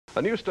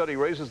A new study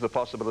raises the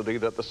possibility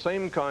that the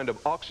same kind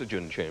of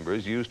oxygen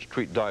chambers used to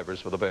treat divers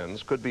for the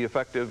bends could be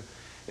effective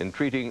in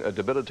treating a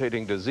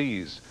debilitating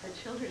disease.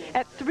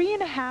 At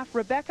 3½,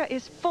 Rebecca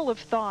is full of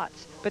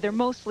thoughts, but they're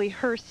mostly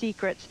her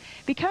secrets.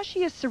 Because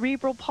she has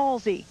cerebral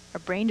palsy, a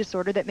brain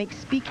disorder that makes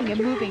speaking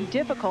and moving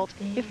difficult,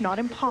 if not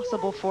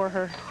impossible for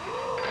her.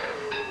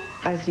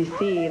 As you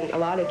see, in a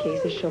lot of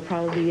cases, she'll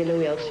probably be in a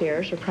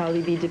wheelchair. She'll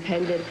probably be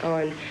dependent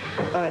on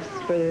us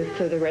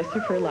for the rest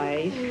of her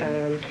life.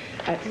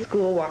 At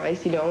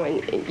school-wise, you know,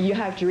 and you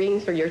have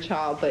dreams for your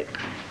child, but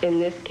in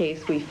this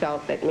case, we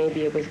felt that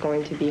maybe it was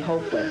going to be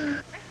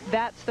hopeless.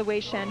 That's the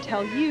way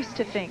Chantel used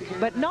to think,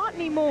 but not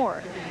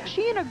anymore.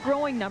 She and a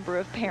growing number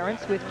of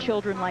parents with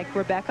children like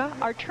Rebecca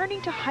are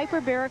turning to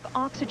hyperbaric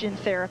oxygen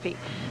therapy.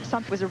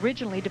 Something was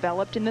originally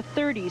developed in the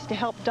 30s to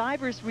help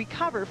divers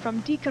recover from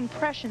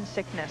decompression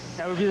sickness.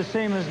 That would be the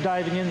same as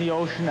diving in the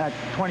ocean at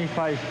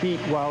 25 feet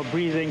while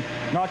breathing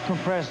not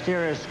compressed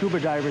air as scuba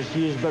divers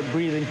use, but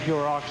breathing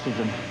pure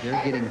oxygen.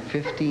 They're getting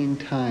 15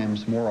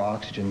 times more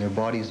oxygen. Their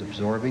body's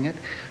absorbing it.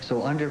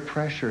 So under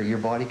pressure, your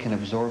body can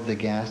absorb the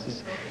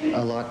gases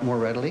a lot more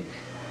readily.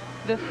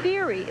 The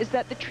theory is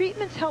that the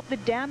treatments help the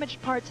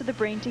damaged parts of the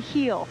brain to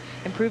heal,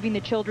 improving the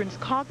children's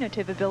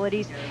cognitive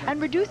abilities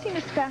and reducing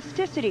the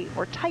spasticity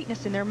or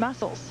tightness in their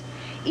muscles.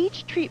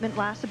 Each treatment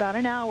lasts about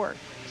an hour.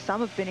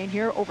 Some have been in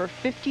here over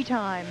 50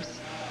 times.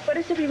 What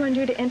does everyone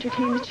do to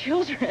entertain the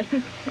children?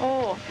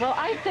 Oh, well,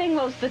 I sing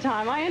most of the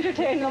time. I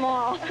entertain them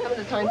all.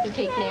 Sometimes to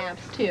take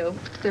naps, too.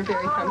 They're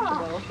very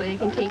comfortable, so you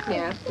can take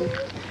naps. And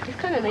it's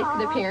kind of nice for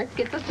the parents.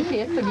 Gets us a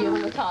chance to be able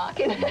to talk.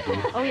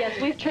 Oh,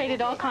 yes, we've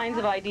traded all kinds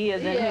of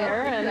ideas in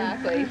here. And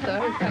exactly.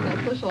 So it's kind of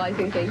a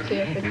socializing thing, too.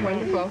 It's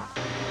wonderful.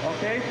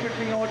 Okay,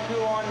 switching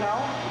O2 on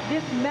now.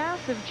 This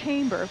massive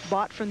chamber,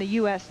 bought from the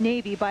U.S.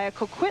 Navy by a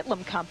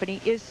Coquitlam company,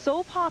 is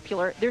so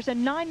popular there's a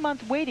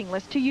 9-month waiting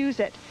list to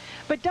use it.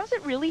 But does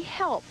it really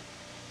help?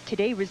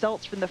 Today,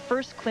 results from the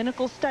first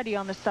clinical study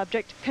on the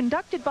subject,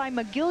 conducted by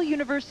McGill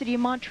University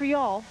in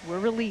Montreal, were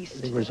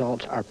released. The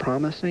results are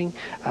promising.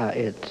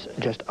 It's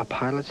just a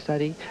pilot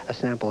study, a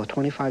sample of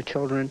 25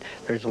 children.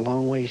 There's a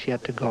long ways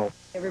yet to go.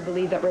 I never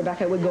believed that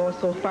Rebecca would go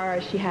so far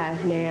as she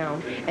has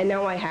now. And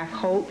now I have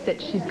hope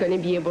that she's going to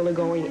be able to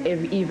go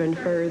even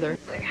further.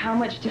 How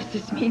much does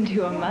this mean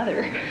to a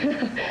mother?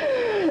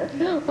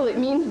 Well, it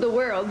means the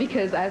world,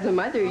 because as a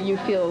mother, you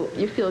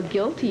feel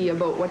guilty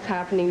about what's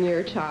happening to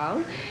your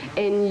child,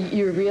 and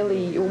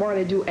you want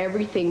to do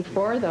everything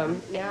for them.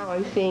 Now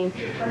I'm seeing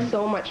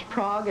so much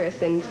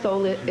progress in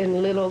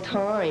in little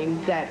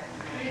time that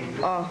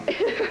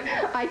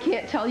I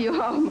can't tell you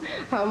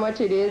how much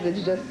it is.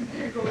 It's just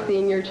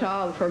seeing your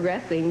child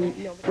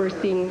progressing. We're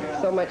seeing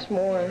so much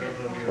more.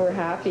 We're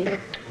happy.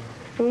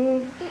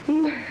 We're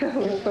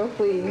so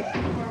pleased.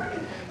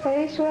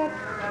 Hey, Schweck.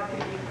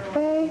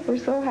 Hey, we're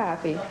so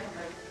happy.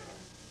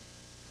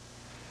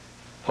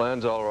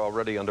 Plans are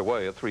already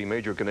underway at 3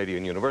 major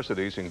Canadian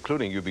universities,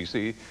 including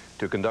UBC,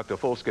 to conduct a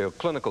full-scale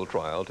clinical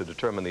trial to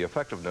determine the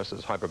effectiveness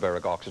as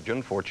hyperbaric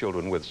oxygen for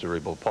children with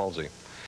cerebral palsy.